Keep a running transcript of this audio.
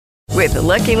With the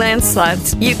Lucky Land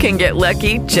Slots, you can get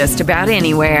lucky just about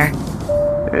anywhere.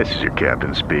 This is your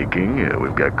captain speaking.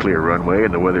 We've got clear runway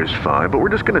and the weather's fine, but we're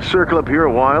just going to circle up here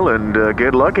a while and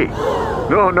get lucky.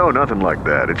 No, nothing like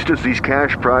that. It's just these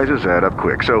cash prizes add up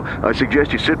quick. So I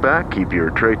suggest you sit back, keep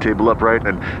your tray table upright,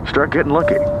 and start getting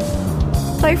lucky.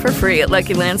 Play for free at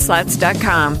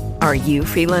LuckyLandSlots.com. Are you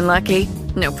feeling lucky?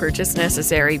 No purchase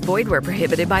necessary. Void where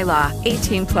prohibited by law.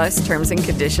 18 plus terms and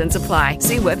conditions apply.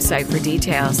 See website for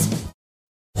details.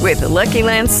 With the Lucky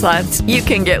Land Slots, you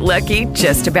can get lucky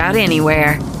just about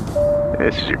anywhere.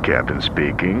 This is your captain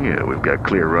speaking. We've got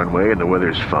clear runway and the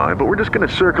weather's fine, but we're just going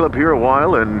to circle up here a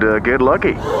while and get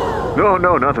lucky.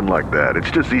 No, nothing like that.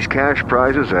 It's just these cash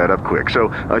prizes add up quick. So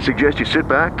I suggest you sit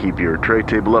back, keep your tray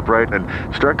table upright, and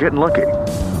start getting lucky.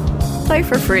 Play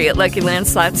for free at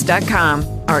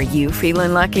LuckyLandSlots.com. Are you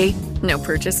feeling lucky? No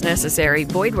purchase necessary.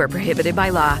 Void where prohibited by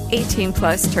law. 18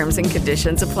 plus terms and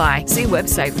conditions apply. See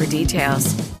website for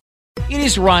details. It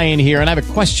is Ryan here, and I have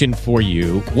a question for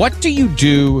you. What do you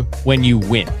do when you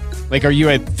win? Like, are you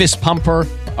a fist pumper,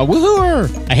 a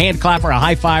woohooer, a hand clapper, a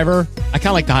high fiver? I kind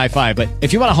of like the high five, but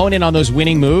if you want to hone in on those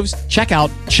winning moves, check out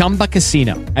Chumba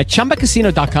Casino. At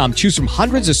ChumbaCasino.com, choose from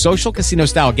hundreds of social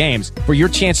casino-style games for your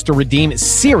chance to redeem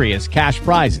serious cash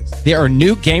prizes. There are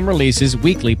new game releases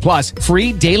weekly, plus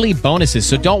free daily bonuses.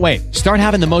 So don't wait. Start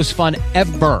having the most fun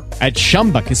ever at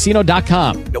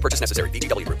ChumbaCasino.com. No purchase necessary.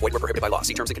 VGW. Void where prohibited by law.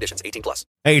 See terms and conditions. 18 plus.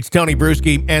 Hey, it's Tony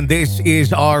Bruschi, and this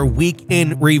is our Week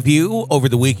in Review. Over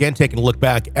the weekend, taking a look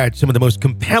back at some of the most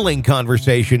compelling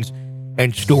conversations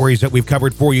and stories that we've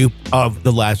covered for you of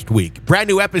the last week. Brand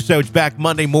new episodes back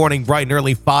Monday morning, bright and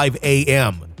early, 5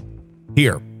 a.m.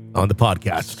 here on the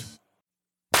podcast.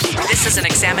 This is an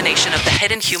examination of the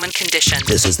hidden human condition.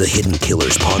 This is the Hidden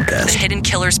Killers Podcast. The Hidden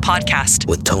Killers Podcast.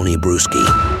 With Tony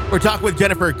Bruschi. We're talking with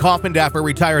Jennifer Coffindaffer,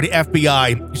 retired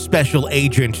FBI special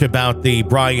agent, about the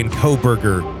Brian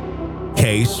Kohberger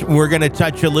case. We're going to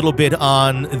touch a little bit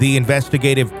on the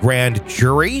investigative grand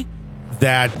jury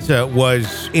that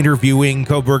was interviewing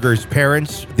Kohberger's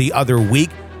parents the other week.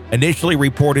 Initially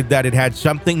reported that it had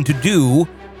something to do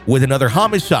with another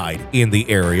homicide in the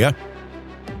area.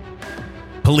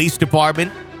 Police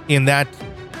department in that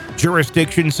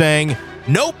jurisdiction saying,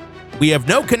 nope, we have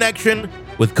no connection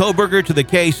with Kohberger to the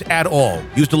case at all.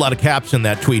 Used a lot of caps in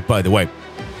that tweet, by the way.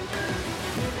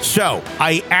 So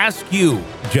I ask you,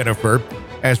 Jennifer,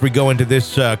 as we go into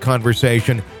this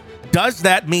conversation, does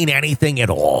that mean anything at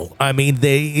all? I mean,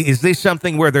 is this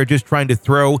something where they're just trying to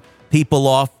throw people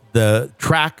off the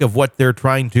track of what they're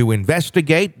trying to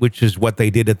investigate, which is what they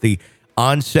did at the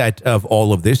onset of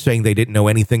all of this, saying they didn't know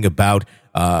anything about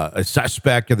a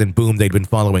suspect, and then boom, they'd been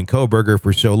following Kohberger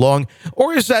for so long?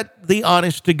 Or is that the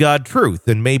honest-to-God truth?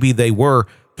 And maybe they were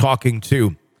talking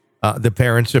to the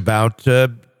parents about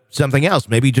something else,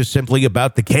 maybe just simply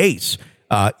about the case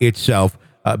itself,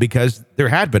 because there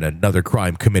had been another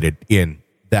crime committed in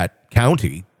that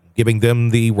county, giving them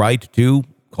the right to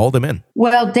call them in.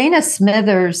 Well, Dana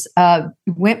Smithers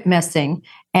went missing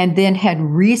and then had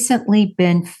recently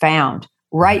been found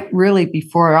really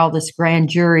before all this grand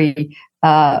jury,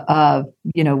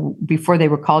 before they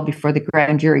were called before the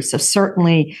grand jury. So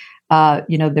certainly,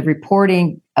 the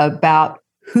reporting about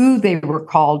who they were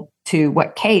called to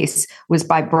what case was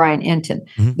by Brian Enton.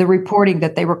 Mm-hmm. The reporting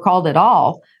that they were called at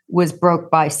all was broke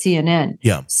by CNN.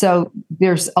 Yeah. So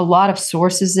there's a lot of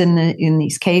sources in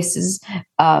these cases.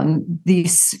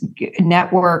 These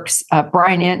networks,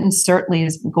 Brian Enton certainly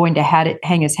is going to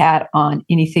hang his hat on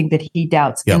anything that he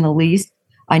doubts in the least.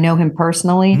 I know him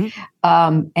personally.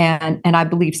 Mm-hmm. And I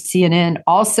believe CNN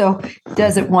also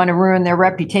doesn't want to ruin their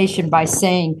reputation by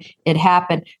saying it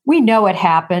happened. We know it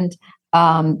happened.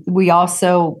 We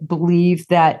also believe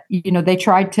that, they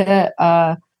tried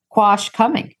to quash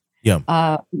coming.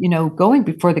 Yeah. Going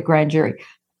before the grand jury.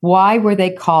 Why were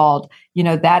they called?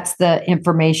 That's the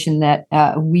information that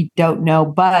we don't know,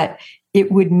 but it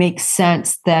would make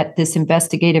sense that this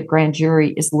investigative grand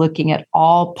jury is looking at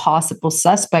all possible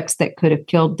suspects that could have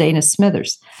killed Dana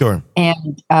Smithers. Sure.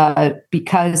 And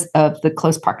because of the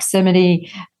close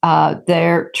proximity,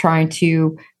 they're trying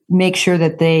to make sure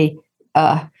that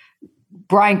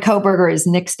Brian Kohberger is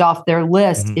nixed off their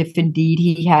list if indeed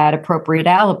he had appropriate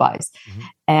alibis. Mm-hmm.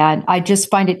 And I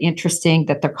just find it interesting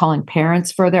that they're calling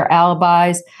parents for their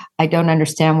alibis. I don't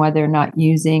understand why they're not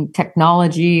using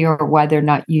technology or why they're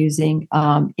not using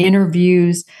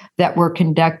interviews that were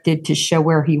conducted to show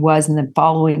where he was and then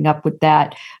following up with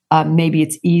that. Maybe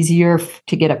it's easier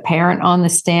to get a parent on the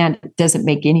stand. It doesn't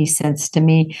make any sense to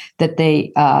me that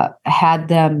they had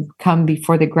them come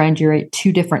before the grand jury at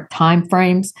two different time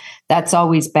frames. That's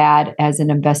always bad as an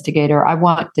investigator. I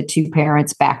want the two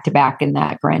parents back to back in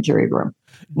that grand jury room.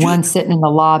 One sitting in the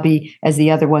lobby as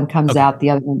the other one comes out, the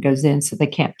other one goes in, so they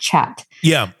can't chat.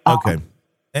 Yeah. Okay.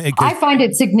 I find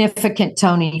it significant,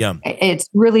 Tony. Yeah. It's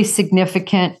really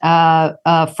significant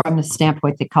from the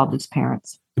standpoint they called his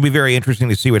parents. It'll be very interesting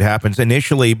to see what happens.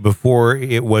 Initially, before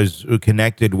it was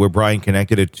connected, where Brian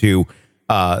connected it to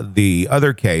the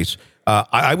other case,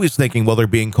 I was thinking, well, they're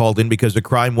being called in because a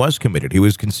crime was committed. He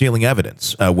was concealing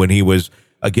evidence when he was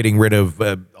getting rid of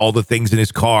all the things in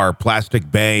his car, plastic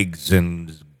bags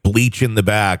and bleach in the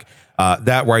back.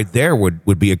 That right there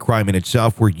would be a crime in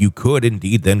itself, where you could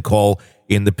indeed then call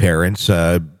in the parents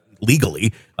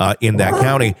legally in that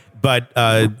county. But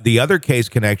the other case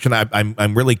connection,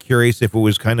 I'm really curious if it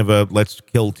was kind of a let's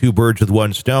kill two birds with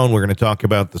one stone. We're going to talk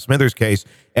about the Smithers case,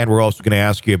 and we're also going to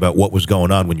ask you about what was going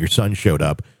on when your son showed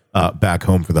up back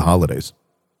home for the holidays.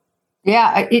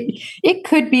 Yeah, it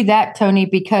could be that, Tony,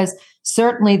 because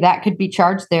certainly that could be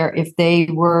charged there if they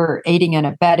were aiding and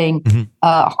abetting,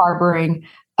 harboring,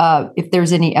 if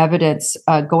there's any evidence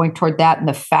going toward that. And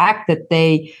the fact that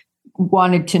they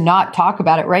wanted to not talk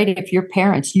about it, right? If you're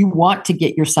parents, you want to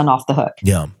get your son off the hook.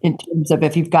 Yeah. In terms of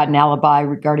if you've got an alibi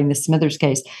regarding the Smithers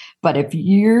case. But if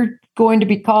you're going to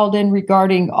be called in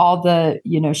regarding all the,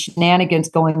 shenanigans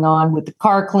going on with the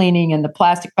car cleaning and the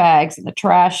plastic bags and the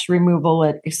trash removal,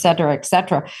 et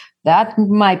cetera, that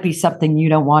might be something you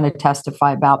don't want to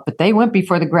testify about. But they went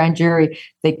before the grand jury.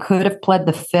 They could have pled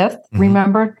the fifth,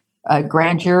 remember?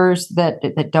 Grand jurors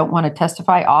that don't want to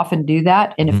testify often do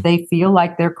that. And if they feel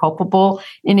like they're culpable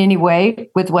in any way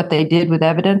with what they did with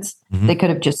evidence, they could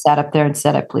have just sat up there and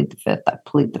said, I plead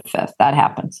the fifth. That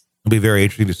happens. It'll be very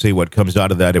interesting to see what comes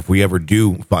out of that if we ever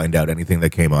do find out anything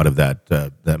that came out of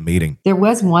that meeting. There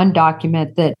was one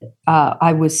document that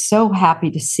I was so happy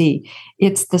to see.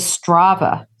 It's the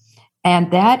Strava.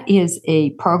 And that is a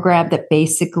program that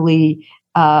basically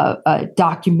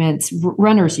documents,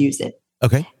 runners use it.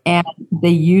 Okay. And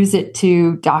they use it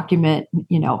to document,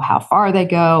 how far they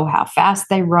go, how fast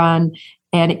they run,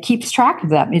 and it keeps track of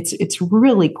them. It's a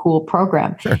really cool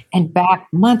program. Sure. And back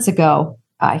months ago,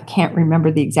 I can't remember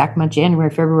the exact month,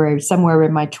 January, February, somewhere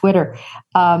in my Twitter,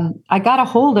 I got a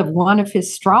hold of one of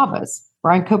his Stravas,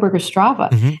 Brian Kohberger's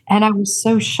Strava. And I was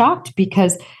so shocked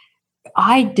because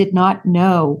I did not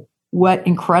know what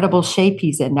incredible shape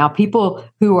he's in. Now, people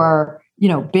who are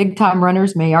big time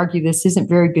runners may argue this isn't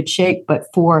very good shape, but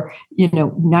for,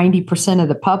 90% of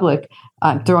the public,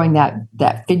 I'm throwing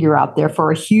that figure out there,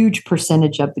 for a huge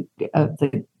percentage of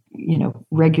the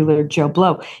regular Joe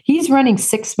Blow, he's running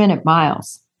 6-minute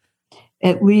miles.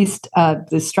 At least the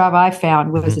Strava I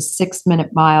found was a 6-minute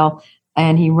mile,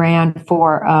 and he ran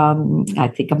for, I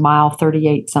think,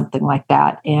 1:38, something like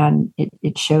that. And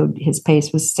it showed his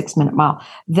pace was 6-minute mile.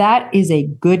 That is a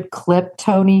good clip,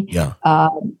 Tony. Yeah.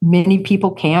 Many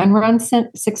people can run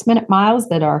 6-minute miles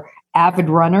that are avid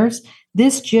runners.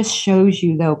 This just shows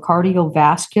you, though,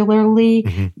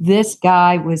 cardiovascularly, this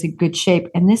guy was in good shape.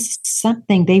 And this is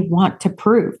something they want to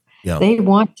prove. Yeah. They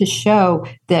want to show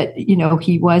that,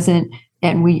 he wasn't.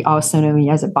 And we also know he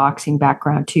has a boxing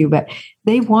background too, but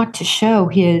they want to show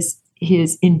his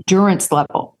endurance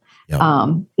level,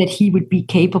 that he would be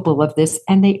capable of this.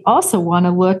 And they also want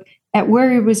to look at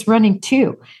where he was running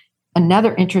too.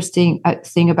 Another interesting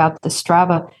thing about the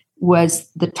Strava was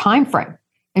the time frame.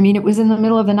 I mean, it was in the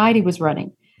middle of the night he was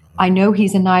running. I know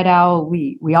he's a night owl.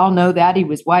 We all know that. He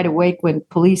was wide awake when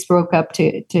police broke up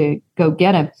to go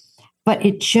get him. But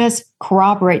it just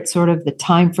corroborates sort of the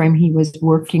time frame he was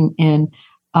working in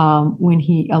when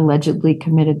he allegedly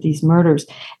committed these murders.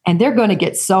 And they're going to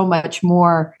get so much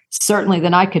more, certainly,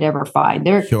 than I could ever find.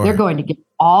 They're going to get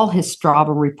all his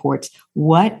Strava reports.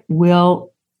 What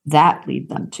will that lead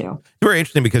them to? Very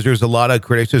interesting, because there's a lot of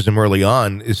criticism early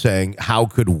on is saying, how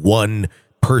could one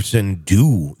person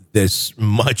do this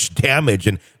much damage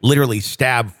and literally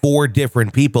stab 4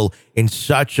 different people in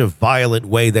such a violent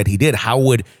way that he did? How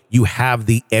would you have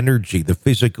the energy, the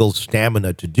physical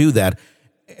stamina to do that?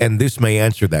 And this may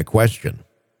answer that question.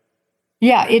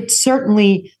 Yeah, it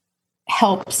certainly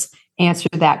helps answer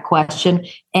that question.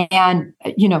 And,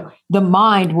 the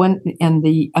mind and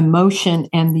the emotion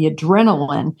and the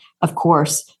adrenaline, of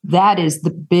course, that is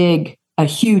the big a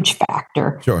huge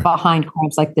factor behind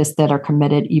crimes like this that are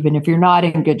committed, even if you're not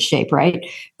in good shape, right?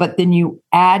 But then you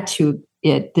add to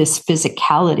it this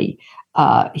physicality,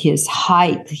 his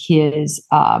height, his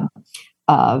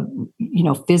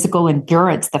physical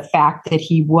endurance, the fact that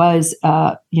he was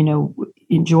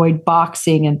enjoyed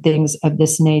boxing and things of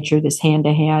this nature, this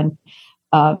hand-to-hand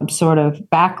sort of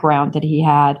background that he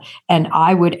had. And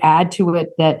I would add to it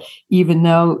that even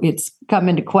though it's come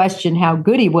into question how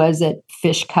good he was at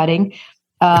fish cutting,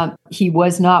 he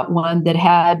was not one that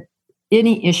had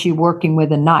any issue working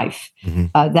with a knife.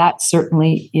 That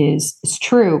certainly is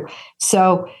true.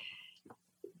 So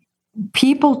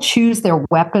people choose their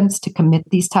weapons to commit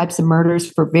these types of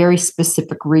murders for very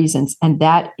specific reasons, and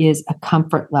that is a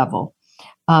comfort level.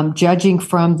 Judging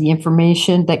from the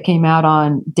information that came out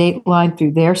on Dateline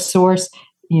through their source,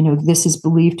 this is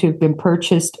believed to have been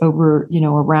purchased over,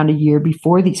 around a year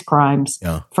before these crimes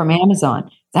from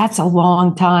Amazon. That's a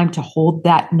long time to hold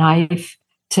that knife,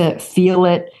 to feel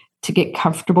it, to get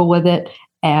comfortable with it,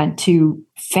 and to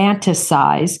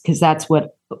fantasize, because that's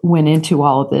what went into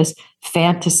all of this,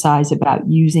 fantasize about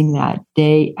using that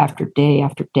day after day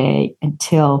after day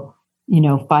until,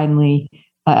 finally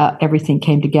everything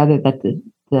came together that the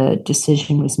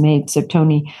decision was made. So,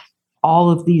 Tony,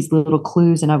 all of these little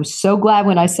clues, and I was so glad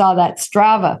when I saw that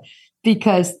Strava,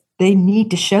 because they need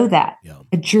to show that.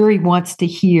 A jury wants to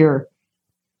hear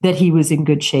that he was in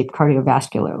good shape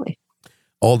cardiovascularly.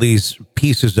 All these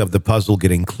pieces of the puzzle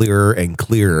getting clearer and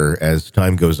clearer as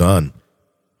time goes on.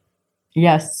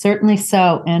 Yes, certainly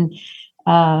so. And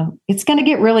it's going to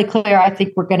get really clear. I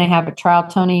think we're going to have a trial,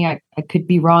 Tony. I could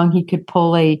be wrong. He could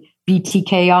pull a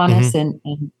BTK on us and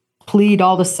plead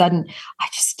all of a sudden. I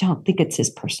just don't think it's his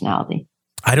personality.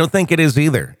 I don't think it is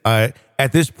either.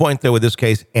 At this point, though, with this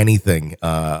case, anything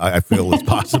I feel is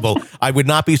possible. I would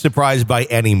not be surprised by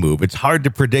any move. It's hard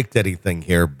to predict anything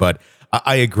here, but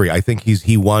I agree. I think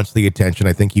he wants the attention.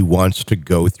 I think he wants to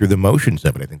go through the motions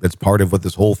of it. I think that's part of what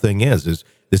this whole thing is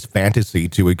this fantasy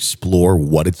to explore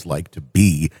what it's like to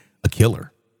be a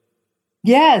killer.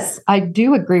 Yes, I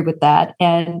do agree with that.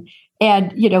 And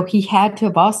he had to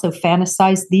have also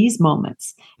fantasized these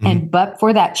moments. But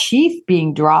for that sheath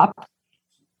being dropped,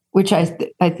 which I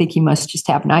think he must just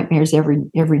have nightmares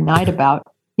every night about.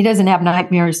 He doesn't have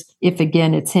nightmares if,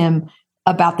 again, it's him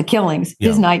about the killings.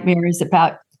 His nightmare is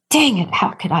about, dang it,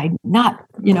 how could I not,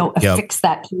 affix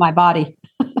that to my body?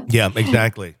 Yeah,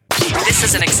 exactly. This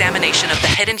is an examination of the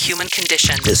hidden human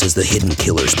condition. This is the Hidden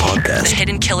Killers Podcast. The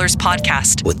Hidden Killers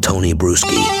Podcast. With Tony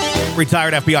Bruschi.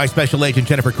 Retired FBI Special Agent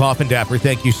Jennifer Coffindaffer,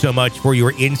 thank you so much for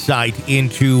your insight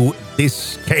into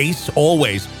this case.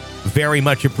 Always very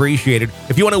much appreciated.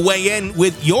 If you want to weigh in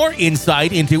with your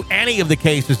insight into any of the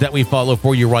cases that we follow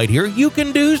for you right here, you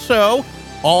can do so.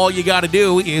 All you got to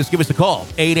do is give us a call,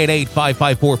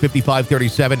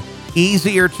 888-554-5537.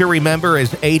 Easier to remember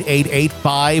is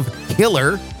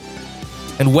 888-5-KILLER.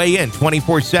 And weigh in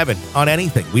 24/7 on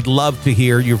anything. We'd love to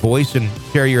hear your voice and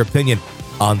share your opinion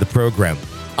on the program.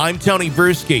 I'm Tony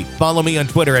Bruschi. Follow me on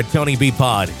Twitter at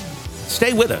TonyBPod.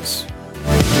 Stay with us.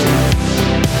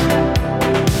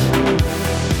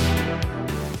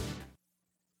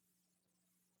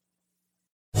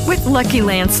 With Lucky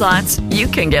Land Slots, you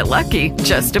can get lucky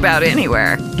just about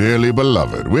anywhere. Dearly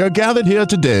beloved, we are gathered here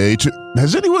today to...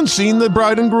 Has anyone seen the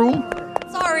bride and groom?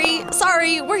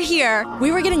 Sorry, we're here.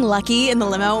 We were getting lucky in the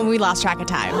limo and we lost track of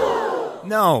time.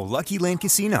 No, Lucky Land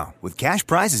Casino, with cash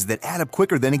prizes that add up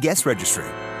quicker than a guest registry.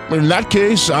 In that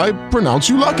case, I pronounce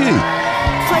you lucky.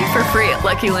 Play for free at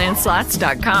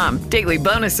LuckyLandSlots.com. Daily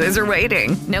bonuses are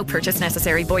waiting. No purchase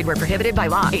necessary. Void where prohibited by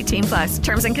law. 18+.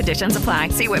 Terms and conditions apply.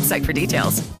 See website for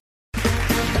details.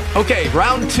 Okay,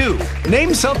 round two.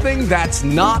 Name something that's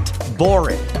not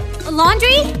boring. A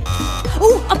laundry?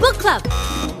 Ooh, a book club.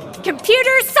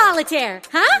 Computer solitaire,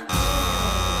 huh?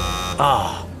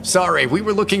 Ah, sorry, we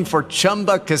were looking for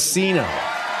Chumba Casino.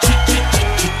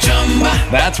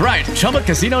 That's right,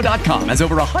 ChumbaCasino.com has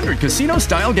over 100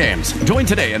 casino-style games. Join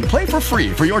today and play for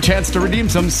free for your chance to redeem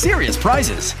some serious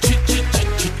prizes.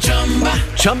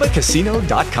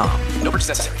 ChumbaCasino.com. No purchase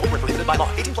necessary. Void where prohibited by law.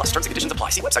 18+. Terms and conditions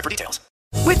apply. See website for details.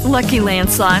 With Lucky Land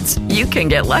Slots, you can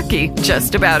get lucky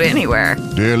just about anywhere.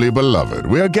 Dearly beloved,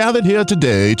 we are gathered here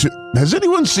today to... Has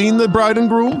anyone seen the bride and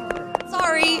groom?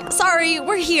 Sorry,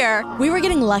 we're here. We were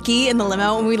getting lucky in the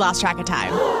limo and we lost track of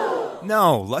time.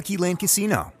 No, Lucky Land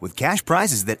Casino, with cash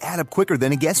prizes that add up quicker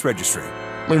than a guest registry.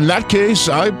 In that case,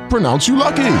 I pronounce you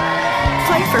lucky.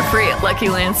 Play for free at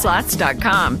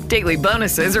LuckyLandSlots.com. Daily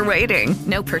bonuses are waiting.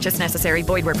 No purchase necessary.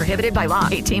 Void where prohibited by law.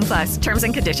 18+. Terms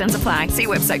and conditions apply. See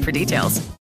website for details.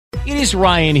 It is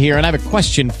Ryan here, and I have a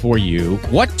question for you.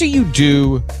 What do you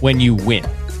do when you win?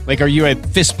 Like, are you a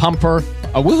fist pumper,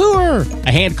 a woohooer,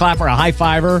 a hand clapper, a high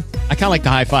fiver? I kind of like the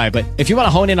high five, but if you want to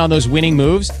hone in on those winning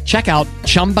moves, check out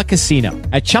Chumba Casino.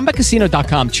 At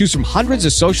ChumbaCasino.com, choose from hundreds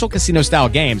of social casino style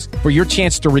games for your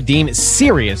chance to redeem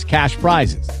serious cash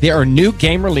prizes. There are new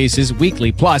game releases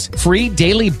weekly, plus free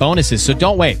daily bonuses. So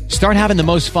don't wait. Start having the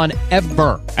most fun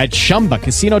ever at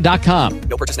ChumbaCasino.com.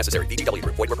 No purchase necessary. VGW.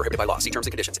 Void where prohibited by law. See terms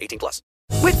and conditions. 18+.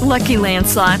 With Lucky Land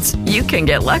Slots, you can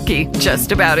get lucky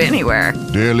just about anywhere.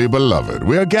 Dearly beloved,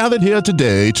 we are gathered here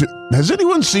today to... Has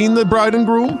anyone seen the bride and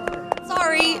groom?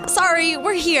 Sorry,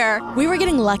 we're here. We were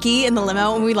getting lucky in the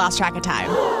limo and we lost track of time.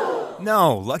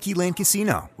 No, Lucky Land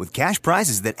Casino, with cash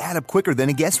prizes that add up quicker than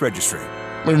a guest registry.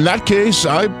 In that case,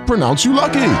 I pronounce you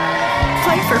lucky.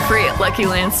 Play for free at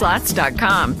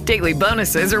LuckyLandSlots.com. Daily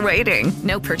bonuses are waiting.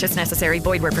 No purchase necessary.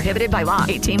 Void where prohibited by law.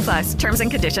 18+. Terms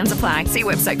and conditions apply. See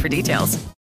website for details.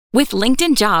 With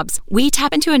LinkedIn Jobs, we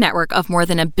tap into a network of more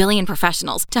than 1 billion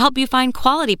professionals to help you find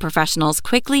quality professionals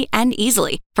quickly and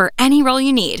easily for any role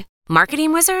you need.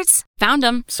 Marketing wizards? Found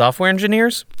them. Software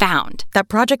engineers? Found. That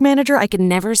project manager I could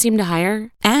never seem to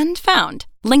hire? And found.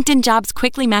 LinkedIn Jobs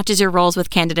quickly matches your roles with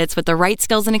candidates with the right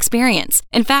skills and experience.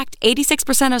 In fact,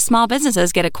 86% of small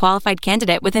businesses get a qualified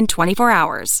candidate within 24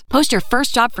 hours. Post your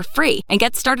first job for free and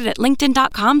get started at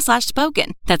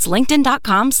linkedin.com/spoken. That's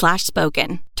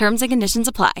linkedin.com/spoken. Terms and conditions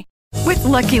apply. With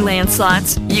Lucky Land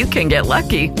Slots, you can get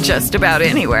lucky just about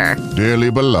anywhere.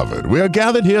 Dearly beloved, we are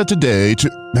gathered here today to...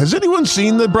 Has anyone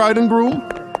seen the bride and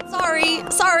groom?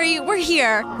 Sorry, we're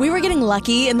here. We were getting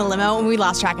lucky in the limo and we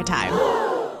lost track of time.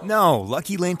 No,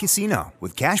 Lucky Land Casino,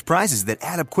 with cash prizes that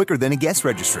add up quicker than a guest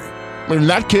registry. In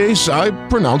that case, I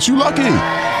pronounce you lucky.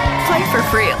 Play for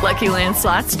free at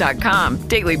LuckyLandSlots.com.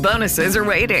 Daily bonuses are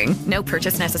waiting. No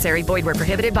purchase necessary. Void where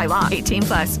prohibited by law.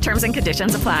 18+. Terms and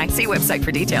conditions apply. See website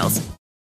for details.